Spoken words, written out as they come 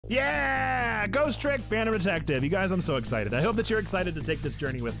Yeah! Ghost Trick, Phantom Detective. You guys, I'm so excited. I hope that you're excited to take this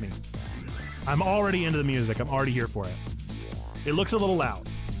journey with me. I'm already into the music. I'm already here for it. It looks a little loud.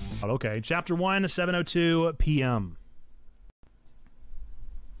 Okay, Chapter 1, 7:02 p.m.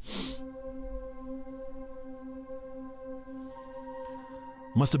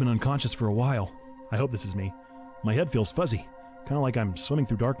 Must have been unconscious for a while. I hope this is me. My head feels fuzzy, kind of like I'm swimming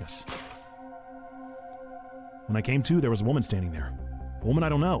through darkness. When I came to, there was a woman standing there. A woman I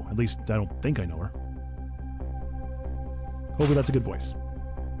don't know. At least, I don't think I know her. Hopefully that's a good voice.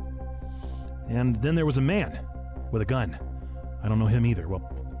 And then there was a man with a gun. I don't know him either. Well,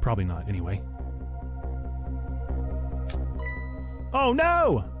 probably not, anyway. Oh,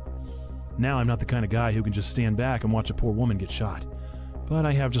 no! Now I'm not the kind of guy who can just stand back and watch a poor woman get shot. But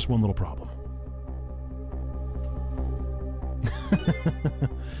I have just one little problem.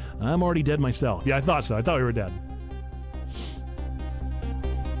 I'm already dead myself. Yeah, I thought so. I thought we were dead.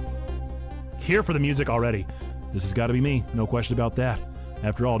 Here for the music already. This has got to be me. No question about that.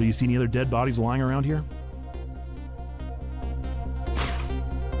 After all, do you see any other dead bodies lying around here?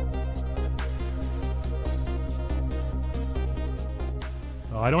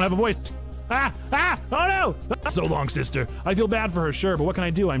 Oh, I don't have a voice. Oh no! So long, sister. I feel bad for her, sure, but what can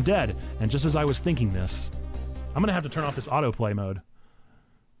I do? I'm dead. And just as I was thinking this, I'm gonna have to turn off this autoplay mode.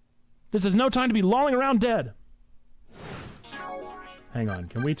 This is no time to be lolling around dead. Hang on,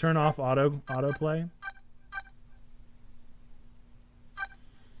 can we turn off autoplay?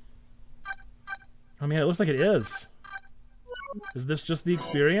 I mean, it looks like it is. Is this just the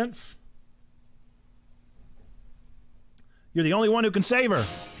experience? You're the only one who can save her.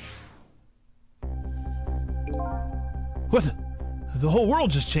 What the whole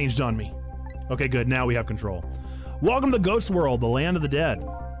world just changed on me. Okay, good. Now we have control. Welcome to the Ghost World, the land of the dead.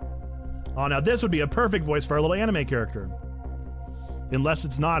 Oh, now this would be a perfect voice for our little anime character. Unless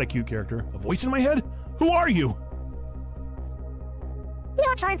it's not a cute character. A voice in my head? Who are you?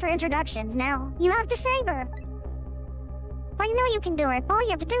 No time for introductions now. You have to save her. I know you can do it. All you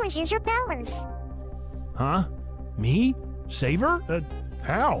have to do is use your powers. Huh? Me? Save her?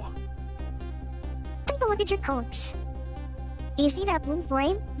 How? Take a look at your corpse. You see that blue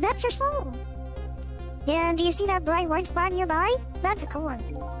flame? That's your soul. And do you see that bright white spot nearby? That's a core.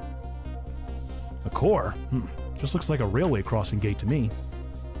 A core? Just looks like a railway crossing gate to me.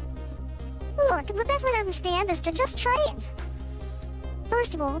 Look, the best way to understand is to just try it.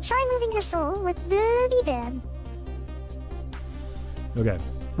 First of all, try moving your soul with the dead. Okay.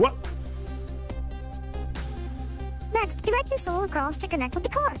 What? Next, connect your soul across to connect with the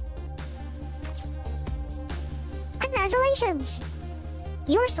core. Congratulations!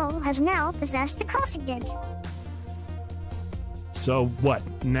 Your soul has now possessed the crossing gate. So what?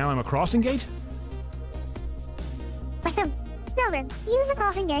 Now I'm a crossing gate? Now then, use the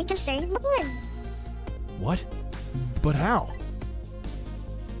crossing gate to save the balloon. What? But how?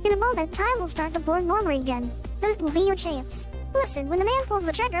 In a moment, time will start to flow normally again. This will be your chance. Listen, when the man pulls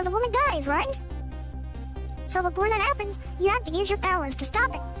the trigger, the woman dies, right? So before that happens, you have to use your powers to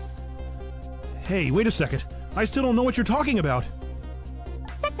stop it. Hey, wait a second. I still don't know what you're talking about.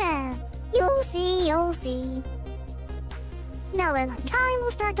 You'll see, you'll see. Now then, time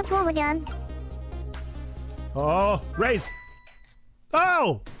will start to flow again. Oh, raise!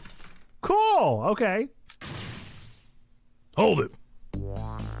 Oh! Cool! Okay. Hold it.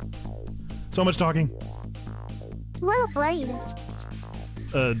 So much talking. Well played.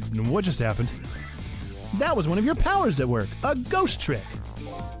 What just happened? That was one of your powers at work. A ghost trick.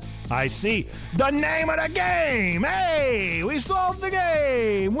 I see. The name of the game! Hey! We solved the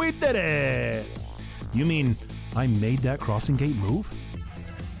game! We did it! You mean I made that crossing gate move?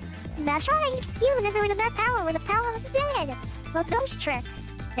 That's right. You manipulated that power with the power of the dead. The ghost trick.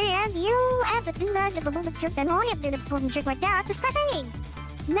 And you have to do that to the woman trick, and all you have to do to perform a trick like that is press A.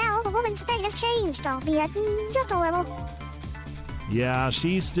 Now the woman's fate has changed, albeit just a little. Yeah,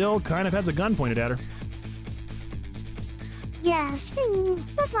 she still kind of has a gun pointed at her. Yes,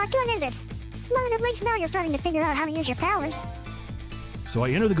 that's not good, is it? But at least now you're starting to figure out how to use your powers. So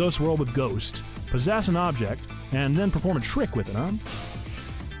I enter the ghost world with Ghost, possess an object, and then perform a trick with it, huh?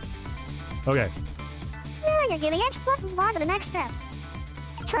 Okay. Now you're getting it. Let's move on to the next step.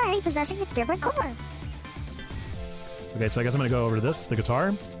 Try possessing a different core. Okay, so I guess I'm gonna go over to this, the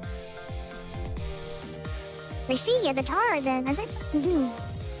guitar. I see a guitar then, is it?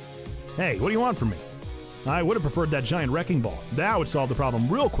 Hey, what do you want from me? I would have preferred that giant wrecking ball. That would solve the problem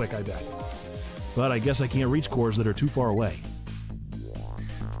real quick, I bet. But I guess I can't reach cores that are too far away.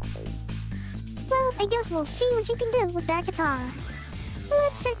 Well, I guess we'll see what you can do with that guitar.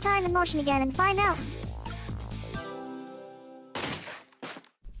 Let's set time in motion again and find out.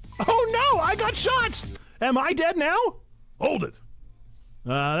 Oh no, I got shot! Am I dead now? Hold it.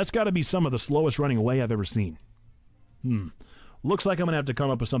 That's got to be some of the slowest running away I've ever seen. Looks like I'm going to have to come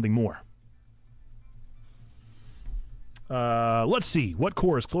up with something more. Let's see. What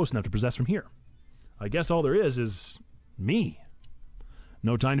core is close enough to possess from here? I guess all there is me.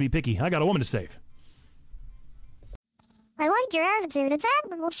 No time to be picky. I got a woman to save. I like your attitude. It's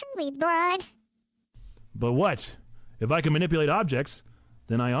admirable, truly, but... But what? If I can manipulate objects,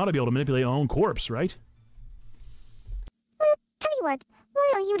 then I ought to be able to manipulate my own corpse, right? Tell you what, why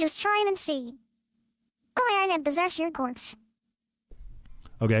don't you just try it and see? Go ahead and possess your corpse.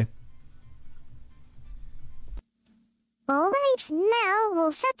 Okay. Alright, now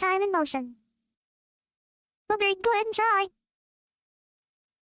we'll set time in motion. Okay, go ahead and try.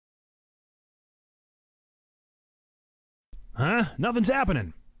 Huh? Nothing's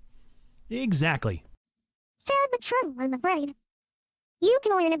happening. Exactly. Sad but true, I'm afraid. You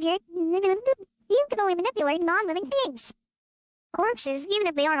can only manipulate non-living things. Corpses, even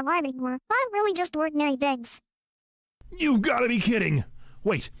if they aren't alive anymore, aren't really just ordinary things. You've got to be kidding.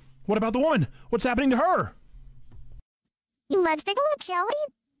 Wait, what about the woman? What's happening to her? Let's take a look, shall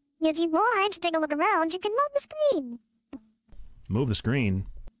we? If you want to take a look around, you can move the screen. Move the screen?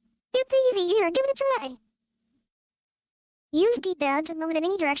 It's easy here, give it a try. Use D-pad to move it in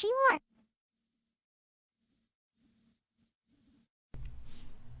any direction you want.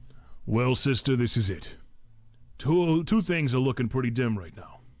 Well, sister, this is it. Two things are looking pretty dim right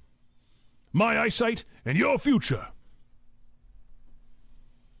now. My eyesight and your future.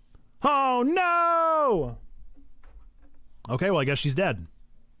 Oh, no! Okay, well, I guess she's dead.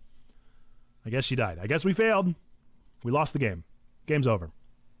 I guess she died. I guess we failed. We lost the game. Game's over.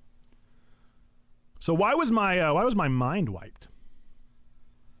 So why was my mind wiped?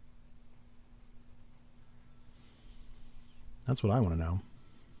 That's what I want to know.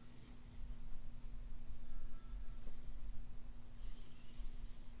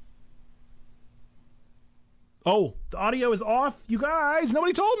 Oh, the audio is off? You guys,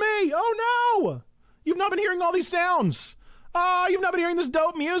 nobody told me! Oh no! You've not been hearing all these sounds! Oh, you've not been hearing this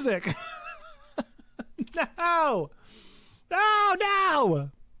dope music! No! Oh no!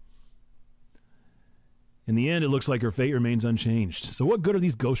 In the end, it looks like her fate remains unchanged. So what good are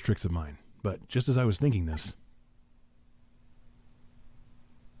these ghost tricks of mine? But just as I was thinking this...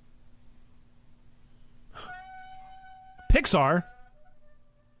 Pixar?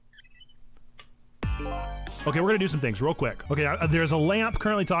 Okay, we're gonna do some things real quick. Okay, there's a lamp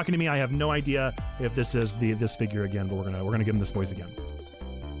currently talking to me. I have no idea if this is this figure again, but we're gonna give him this voice again.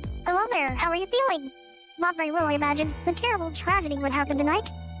 Hello there. How are you feeling? Not very well, I imagine. The terrible tragedy would happen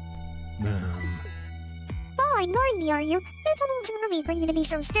tonight. Oh, ignoring me, are you? It's a little too early for you to be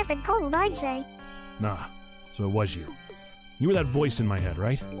so stiff and cold, I'd say. Nah, so it was you. You were that voice in my head,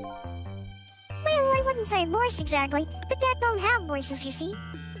 right? Well, I wouldn't say voice exactly. The dead don't have voices, you see.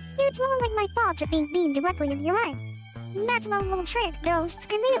 It's more like my thoughts are being beamed directly into your mind. That's my little trick ghosts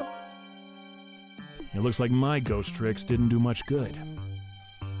can do. It looks like my ghost tricks didn't do much good.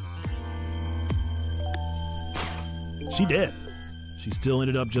 She did. She still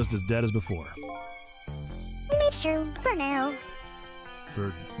ended up just as dead as before. It's true, for now.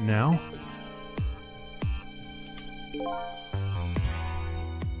 For now?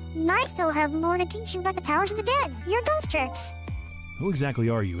 I still have more to teach you about the powers of the dead, your ghost tricks. Who exactly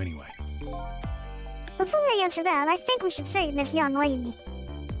are you, anyway? Before I answer that, I think we should save this young lady.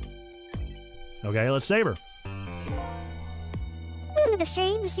 Okay, let's save her. Isn't it a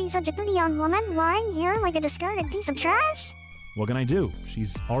shame to see such a pretty young woman lying here like a discarded piece of trash? What can I do?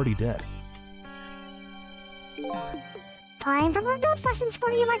 She's already dead. Time for more ghost lessons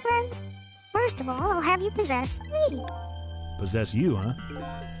for you, my friend. First of all, I'll have you possess me. Possess you, huh?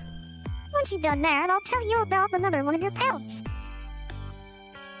 Once you've done that, I'll tell you about another one of your pals.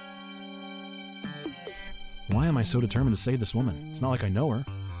 Why am I so determined to save this woman? It's not like I know her.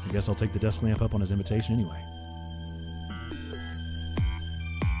 I guess I'll take the desk lamp up on his invitation anyway.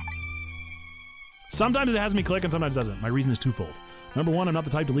 Sometimes it has me click and sometimes it doesn't. My reason is twofold. Number one, I'm not the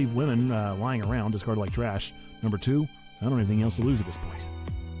type to leave women lying around, discarded like trash. Number two, I don't have anything else to lose at this point.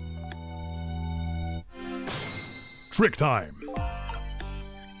 Trick time!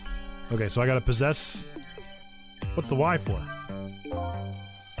 Okay, so I gotta possess... What's the Y for?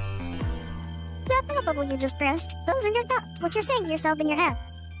 That little bubble you just pressed, those are your thoughts, what you're saying to yourself in your head.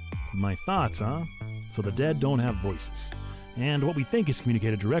 My thoughts, huh? So the dead don't have voices. And what we think is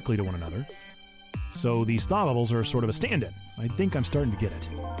communicated directly to one another. So these thought bubbles are sort of a stand-in. I think I'm starting to get it.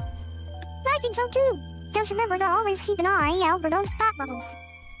 I think so too. Just remember to always keep an eye out for those thought bubbles.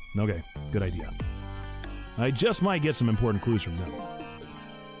 Okay, good idea. I just might get some important clues from them.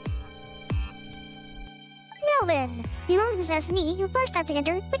 Now then, in order to possess me, you first have to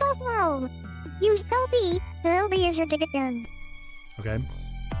enter the ghost world. Use LB. LB is your ticket gun. Okay.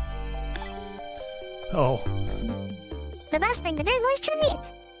 Oh. The best thing to do is try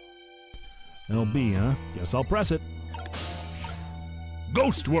it. LB, huh? Guess I'll press it.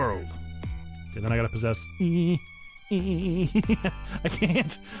 Ghost World! Okay, then I gotta possess... I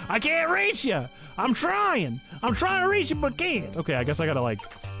can't reach you! I'm trying to reach you, but can't! Okay, I guess I gotta, like...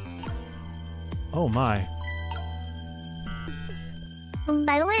 Oh, my.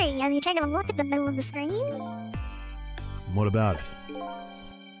 By the way, have you taken a look at the middle of the screen? What about it?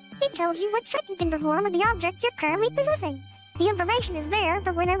 It tells you what trick you can perform with the object you're currently possessing. The information is there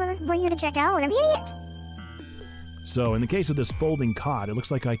for you to check out whenever you need it. So, in the case of this folding cot, it looks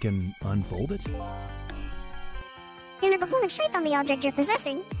like I can unfold it? In order to perform a trick on the object you're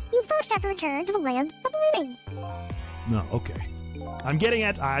possessing, you first have to return to the land of the living. No, okay. I'm getting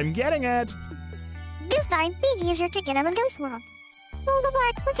it! This time, Piggy is your ticket out of Ghost World. Roll the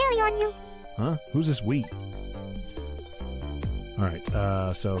black, we're counting on you. Huh? Who's this we? Alright,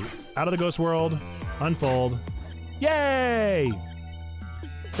 so, out of the Ghost World, unfold. Yay!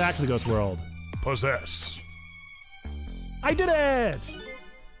 Back to the Ghost World. Possess. I did it!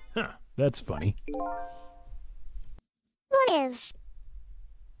 Huh, that's funny. What is?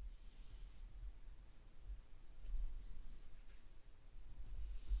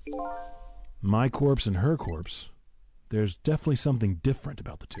 My corpse and her corpse. There's definitely something different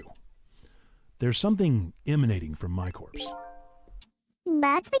about the two. There's something emanating from my corpse.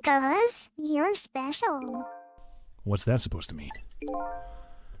 That's because you're special. What's that supposed to mean?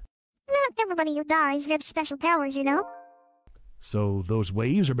 Not everybody who dies gets special powers, you know? So those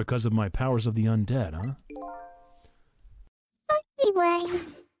waves are because of my powers of the undead, huh? Anyway.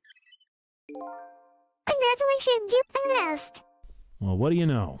 Congratulations, you passed! Well, what do you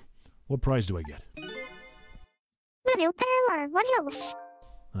know? What prize do I get? The new power, what else?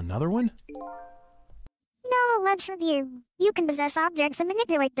 Another one? No, let's review. You can possess objects and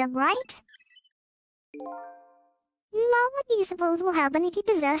manipulate them, right? Now, what do you suppose will happen if you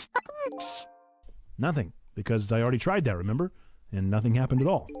possess a corpse? Nothing, because I already tried that, remember? And nothing happened at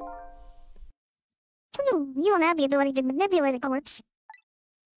all. You don't have the ability to manipulate a corpse.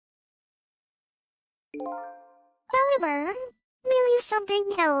 However, there is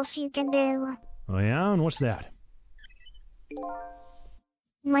something else you can do. Oh yeah? And what's that?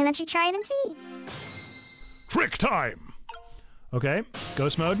 Why don't you try it and see? Trick time! Okay,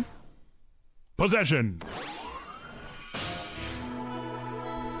 ghost mode. Possession!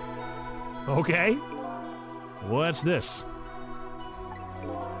 Okay. What's this?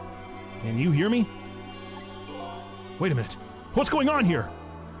 Can you hear me? Wait a minute. What's going on here?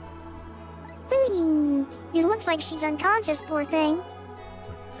 It looks like she's unconscious, poor thing.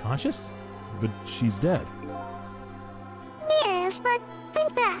 Conscious? But she's dead. Yes, but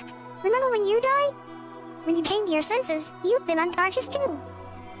think back. Remember when you died? When you came to your senses, you've been unconscious too.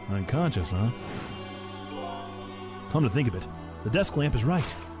 Unconscious, huh? Come to think of it, the desk lamp is right.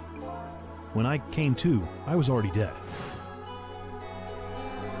 When I came to, I was already dead.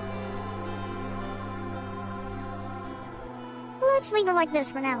 Let's leave her like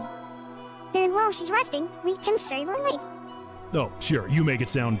this for now. And while she's resting, we can save her life. Oh, sure, you make it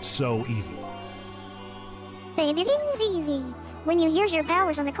sound so easy. And it is easy. When you use your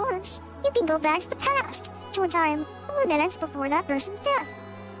powers on the corpse, you can go back to the past, to a time 4 minutes before that person's death.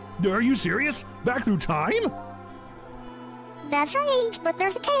 Are you serious? Back through time? That's right, but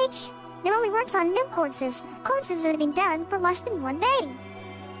there's a catch. It only works on new corpses, corpses that have been dead for less than 1 day.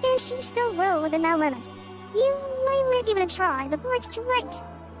 And she still will within that limit. You might give it a try before it's too late.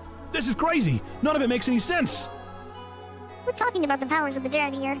 This is crazy! None of it makes any sense! We're talking about the powers of the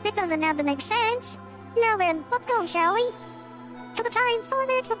dead here. It doesn't have to make sense. Now then, let's go, shall we? To the time 4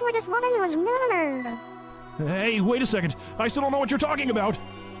 minutes before this woman was murdered. Hey, wait a second. I still don't know what you're talking about.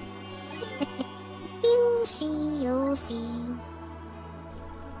 You'll see, you'll see.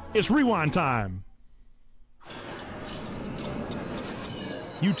 It's rewind time.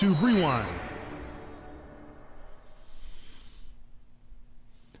 YouTube rewind.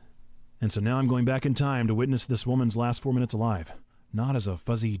 And so now I'm going back in time to witness this woman's last 4 minutes alive. Not as a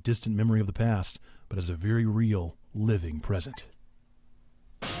fuzzy, distant memory of the past, but as a very real, living present.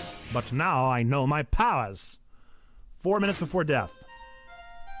 But now I know my powers. 4 minutes before death.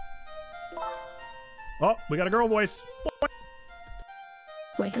 Oh, we got a girl voice.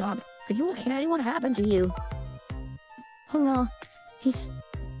 Wake up. Are you okay? What happened to you? Oh no. He's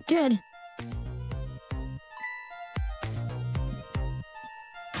dead.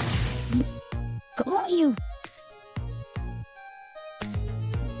 Come on, you.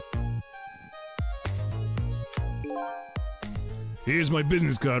 Here's my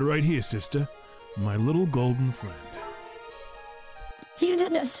business card right here, sister. My little golden friend. You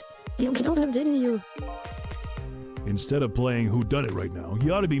did this. You killed him, didn't you? Instead of playing whodunit right now,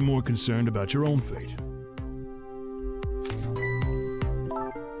 you ought to be more concerned about your own fate.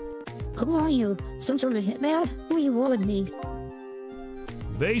 Who are you? Some sort of hitman? Who are you with me?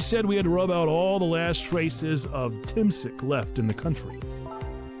 They said we had to rub out all the last traces of Timsic left in the country.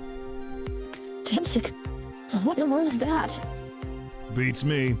 Timsic? What the world is that? Beats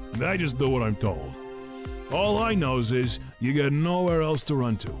me. I just do what I'm told. All I knows is you got nowhere else to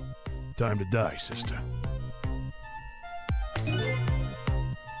run to. Time to die, sister.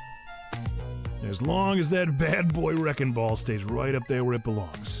 As long as that bad boy wrecking ball stays right up there where it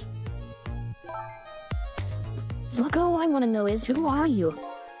belongs. Look, all I want to know is, who are you?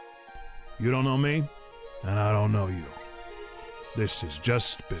 You don't know me, and I don't know you. This is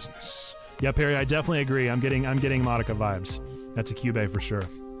just business. Yeah, Perry, I definitely agree. I'm getting Monica vibes. That's a Cube for sure.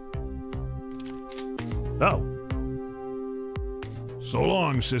 Oh. So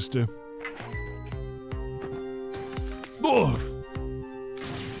long, sister. Oof.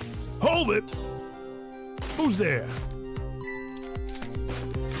 Hold it! Who's there?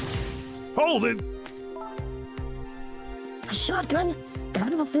 Hold it! A shotgun?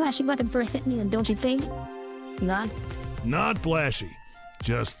 Kind of a flashy weapon for a hitman, don't you think? Not? Not flashy,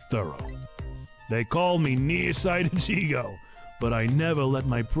 just thorough. They call me nearsighted ego, but I never let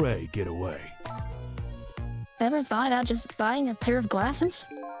my prey get away. Ever thought about just buying a pair of glasses?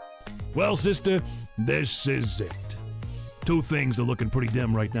 Well, sister, this is it. Two things are looking pretty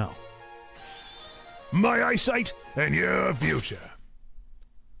dim right now. My eyesight and your future.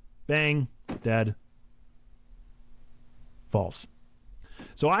 Bang. Dead. False.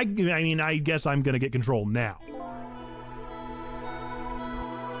 So I guess I'm gonna get control now.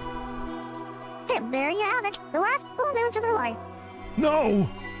 And there you have it. The last 4 minutes of her life. No!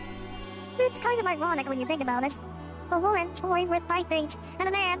 It's kind of ironic when you think about it. A woman toyed with by fate, and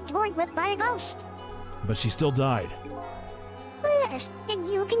a man toyed with by a ghost. But she still died. Yes,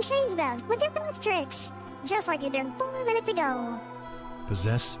 and you can change that with your ghost tricks. Just like you did 4 minutes ago.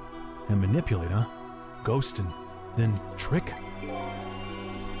 Possess and manipulate, huh? Ghost and then trick?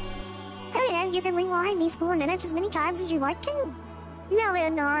 And you can rewind these 4 minutes as many times as you like to. Now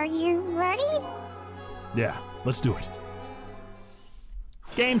then, are you ready? Yeah, let's do it.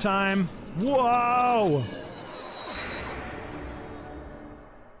 Game time! Whoa!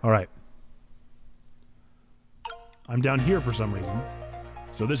 Alright. I'm down here for some reason.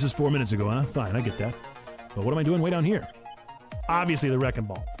 So this is 4 minutes ago, huh? Fine, I get that. But what am I doing way down here? Obviously the wrecking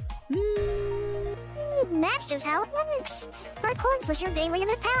ball. That's just how it works. Our coins was your gateway in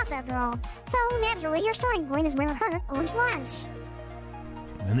the past, after all. So naturally, your starting point is where her always was.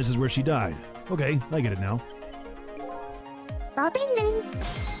 And this is where she died. Okay, I get it now. Ding ding.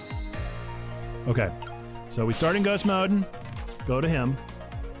 Okay, so we start in ghost mode. Go to him.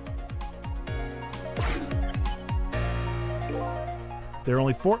 There are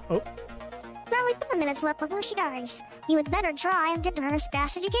only 4... Oh. There are only 4 minutes left before she dies. You had better try and get to her as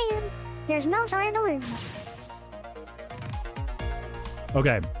fast as you can. There's no time to lose.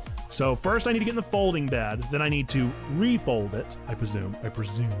 Okay, so first I need to get in the folding bed. Then I need to refold it, I presume.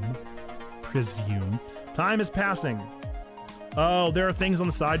 Time is passing. Oh, there are things on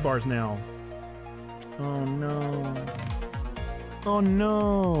the sidebars now. Oh, no. Oh,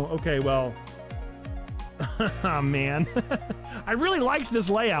 no. Okay, well... Oh, man. I really liked this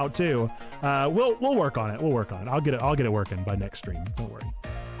layout, too. We'll work on it. We'll work on it. I'll get it working by next stream. Don't worry.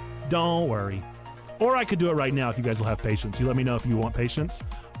 Don't worry. Or I could do it right now if you guys will have patience. You let me know if you want patience,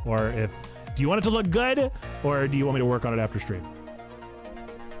 or if... Do you want it to look good, or do you want me to work on it after stream?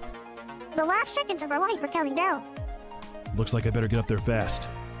 The last seconds of our life are counting down. Looks like I better get up there fast.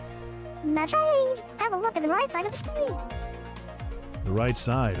 That's right. Have a look at the right side of the screen. The right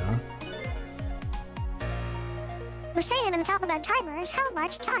side, huh? The saying on the top of that timer is how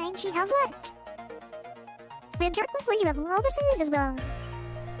much time she has left. Enter quickly before all the sand is gone.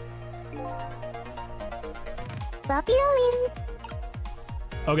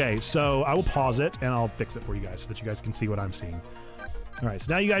 Okay, so I will pause it and I'll fix it for you guys so that you guys can see what I'm seeing. All right,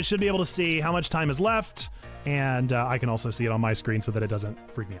 so now you guys should be able to see how much time is left, and I can also see it on my screen so that it doesn't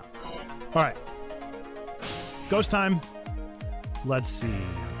freak me out. All right, ghost time. Let's see.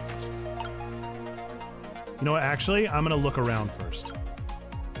 You know what, actually, I'm gonna look around first.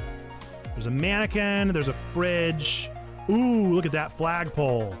 There's a mannequin, there's a fridge. Ooh, look at that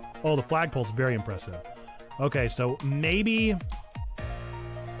flagpole. Oh, the flagpole's very impressive. Okay, so maybe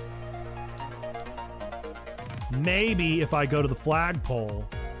if I go to the flagpole,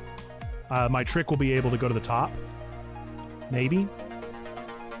 my trick will be able to go to the top. Maybe?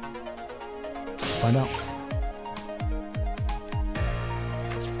 Find out.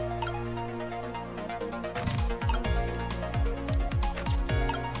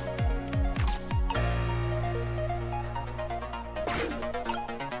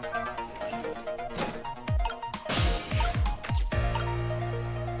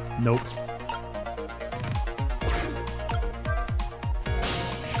 Nope.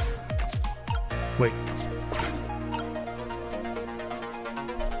 Wait.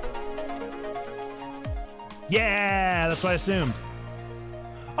 Yeah, that's what I assumed.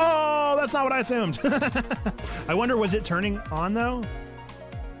 Oh, that's not what I assumed. I wonder, was it turning on though?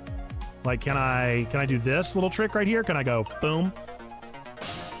 Like, can I do this little trick right here? Can I go boom?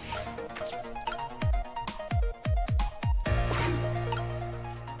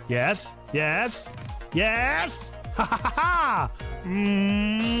 Yes, yes, yes! Ha ha ha ha!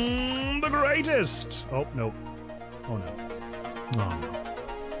 The greatest! Oh, no. Oh, no. Oh, no.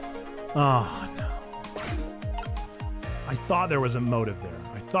 Oh, no. I thought there was a motive there.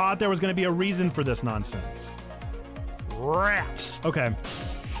 I thought there was going to be a reason for this nonsense. Rats! Okay.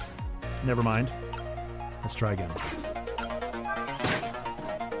 Never mind. Let's try again.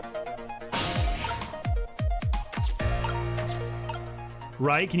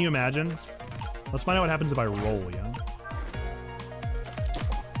 Right? Can you imagine? Let's find out what happens if I roll, yeah?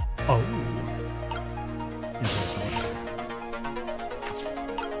 Oh.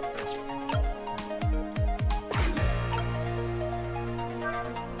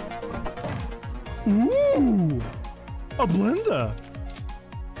 Ooh! A blender!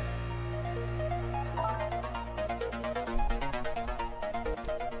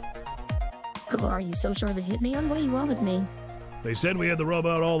 Are you so sure to hit me on? What do you want with me? They said we had to rub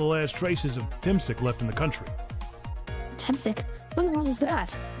out all the last traces of Timsic left in the country. Timsic? When the world is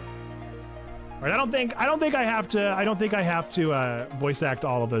that? All right, I don't think I have to voice act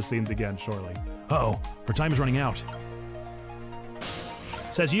all of those scenes again, surely. Uh-oh, her time is running out.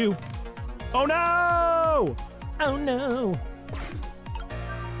 Says you. Oh no! Oh no!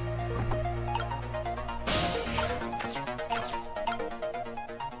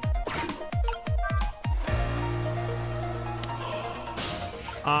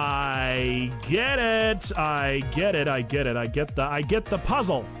 I get it. I get the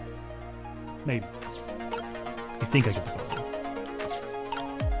puzzle. Maybe. I think I get the puzzle.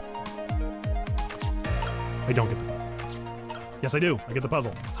 I don't get the puzzle. Yes, I do. I get the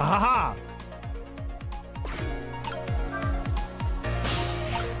puzzle. Ha ha ha!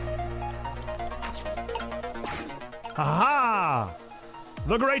 Ha ha!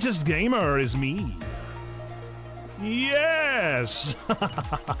 The greatest gamer is me. Yes!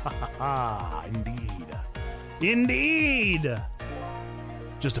 Indeed. Indeed!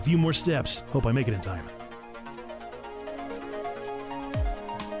 Just a few more steps. Hope I make it in time.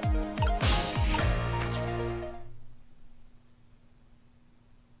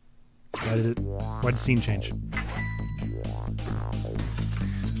 Why did the scene change?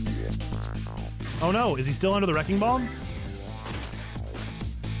 Oh no, is he still under the wrecking ball?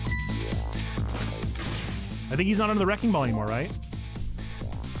 I think he's not under the wrecking ball anymore, right?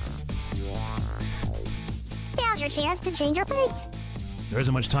 Now's your chance to change your fate. There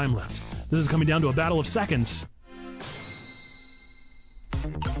isn't much time left. This is coming down to a battle of seconds.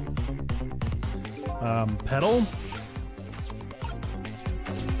 Pedal?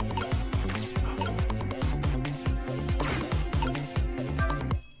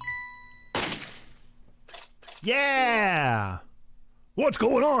 Yeah! What's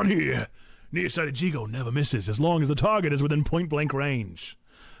going on here? Nearsighted Jigo never misses as long as the target is within point-blank range.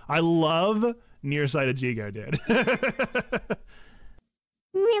 I love Nearsighted Jigo, dude. It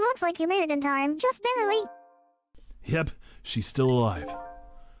looks like you made it in time, just barely. Yep, she's still alive.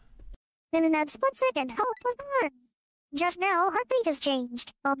 And in that split second, hope was gone. Just now, her fate has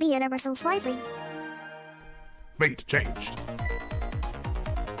changed, albeit ever so slightly. Fate changed.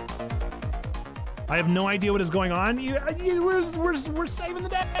 I have no idea what is going on. We're saving the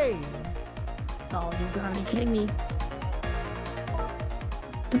day. Oh, you gotta be kidding me.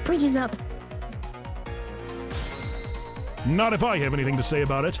 The bridge is up. Not if I have anything to say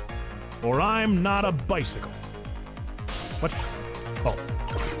about it. Or I'm not a bicycle. What? Oh.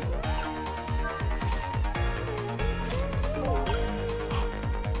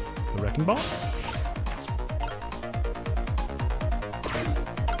 The wrecking ball?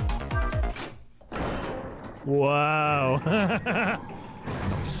 Wow.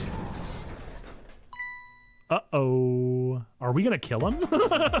 Nice. Uh-oh. Are we gonna kill him?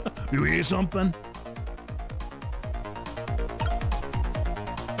 You hear something?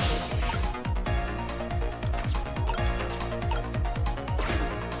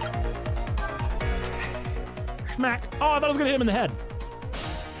 Smack. Oh, I thought I was going to hit him in the head.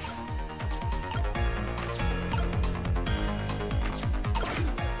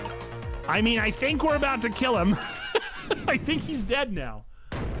 I mean, I think we're about to kill him. I think he's dead now.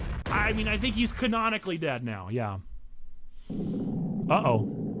 I mean, I think he's canonically dead now, yeah.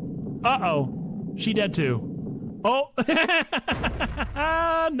 Uh-oh. Uh-oh. She dead too. Oh!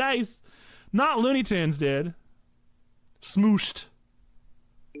 Nice. Not Looney Tunes did. Smooshed.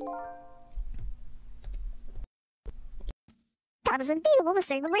 That was unbeatable to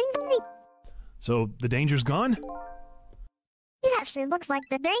save a rainbow. So, the danger's gone? It actually looks like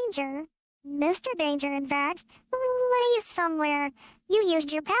the danger. Mr. Danger, in fact, lays somewhere. You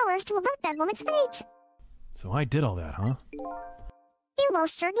used your powers to avert that moment's fate. So I did all that, huh? You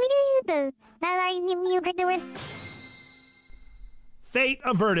most certainly did. That I knew you could do it. Fate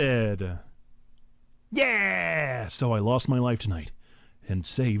averted! Yeah! So I lost my life tonight and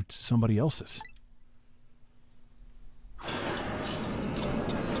saved somebody else's.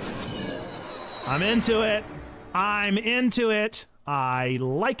 I'm into it! I'm into it! I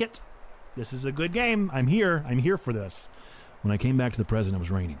like it! This is a good game. I'm here. I'm here for this. When I came back to the present, it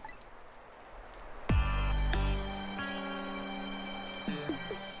was raining.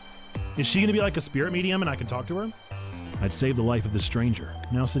 Is she going to be like a spirit medium and I can talk to her? I'd saved the life of this stranger,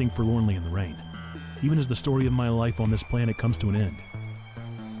 now sitting forlornly in the rain, even as the story of my life on this planet comes to an end.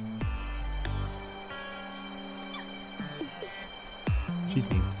 She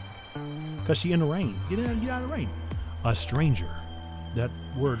sneezed. Because she in the rain. Get out of the rain. A stranger. That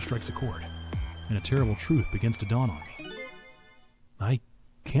word strikes a chord, and a terrible truth begins to dawn on me. I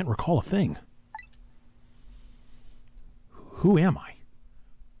can't recall a thing. Who am I?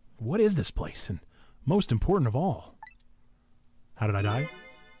 What is this place? And most important of all, how did I die?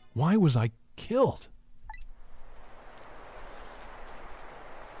 Why was I killed?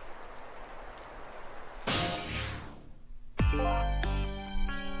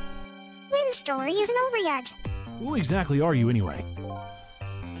 The story isn't over yet. Who exactly are you anyway?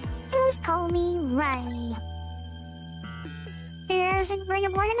 Just call me Ray. There's a ray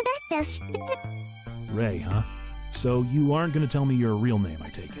of light in the darkness. Ray, huh? So you aren't going to tell me your real name, I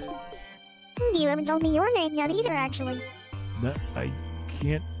take it. You haven't told me your name yet either, actually. That I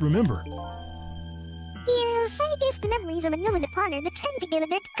can't remember. Yes, I guess the memories of a newly departed tend to get a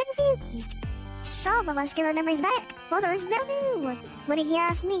bit confused. Some of us get our memories back, others never. But if you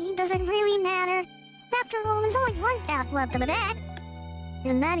ask me, does it really matter? After all, there's only one path left of the dead.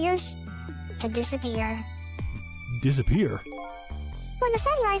 And that is to disappear. Disappear? When the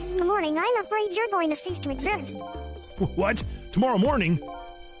sun rises in the morning, I'm afraid you're going to cease to exist. What? Tomorrow morning?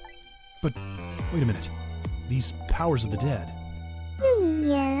 But, wait a minute. These powers of the dead.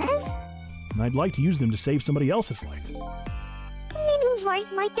 Yes? I'd like to use them to save somebody else's life. Whose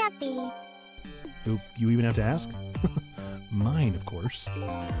life might that be? Do you even have to ask? Mine, of course.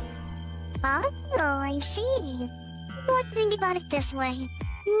 Oh, I see. But think about it this way.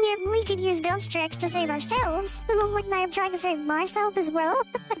 If we could use ghost tricks to save ourselves, wouldn't I have tried to save myself as well?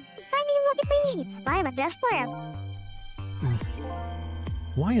 I mean, look at me. I'm a desk lamp.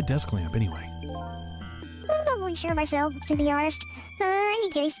 Why a desk lamp, anyway? I'm not really sure myself, to be honest. In any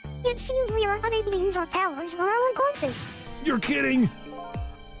case, it seems we are unable to use our powers on our own corpses. You're kidding!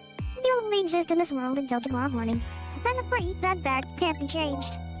 You'll only exist in this world until tomorrow morning. I'm afraid that fact can't be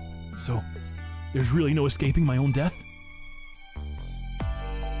changed. So, there's really no escaping my own death?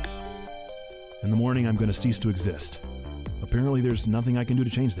 In the morning, I'm going to cease to exist. Apparently, there's nothing I can do to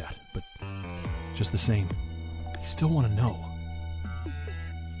change that, but just the same, I still want to know.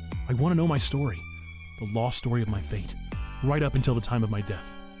 I want to know my story, the lost story of my fate, right up until the time of my death.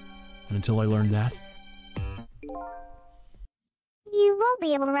 And until I learn that, you won't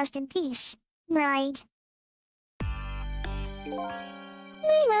be able to rest in peace, right? Well,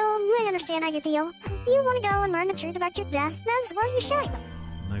 I understand how you feel. You want to go and learn the truth about your death, that's where you should.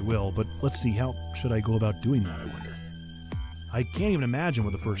 I will, but let's see, how should I go about doing that, I wonder? I can't even imagine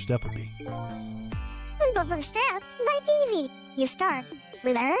what the first step would be. The first step? That's easy. You start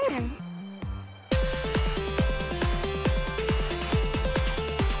with her.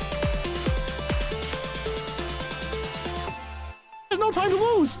 There's no time to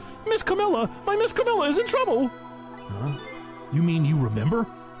lose! Miss Camilla! My Miss Camilla is in trouble! Huh? You mean you remember?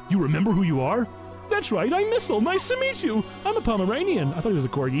 You remember who you are? That's right, I'm Missile. Nice to meet you. I'm a Pomeranian. I thought he was a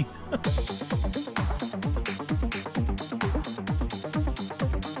corgi.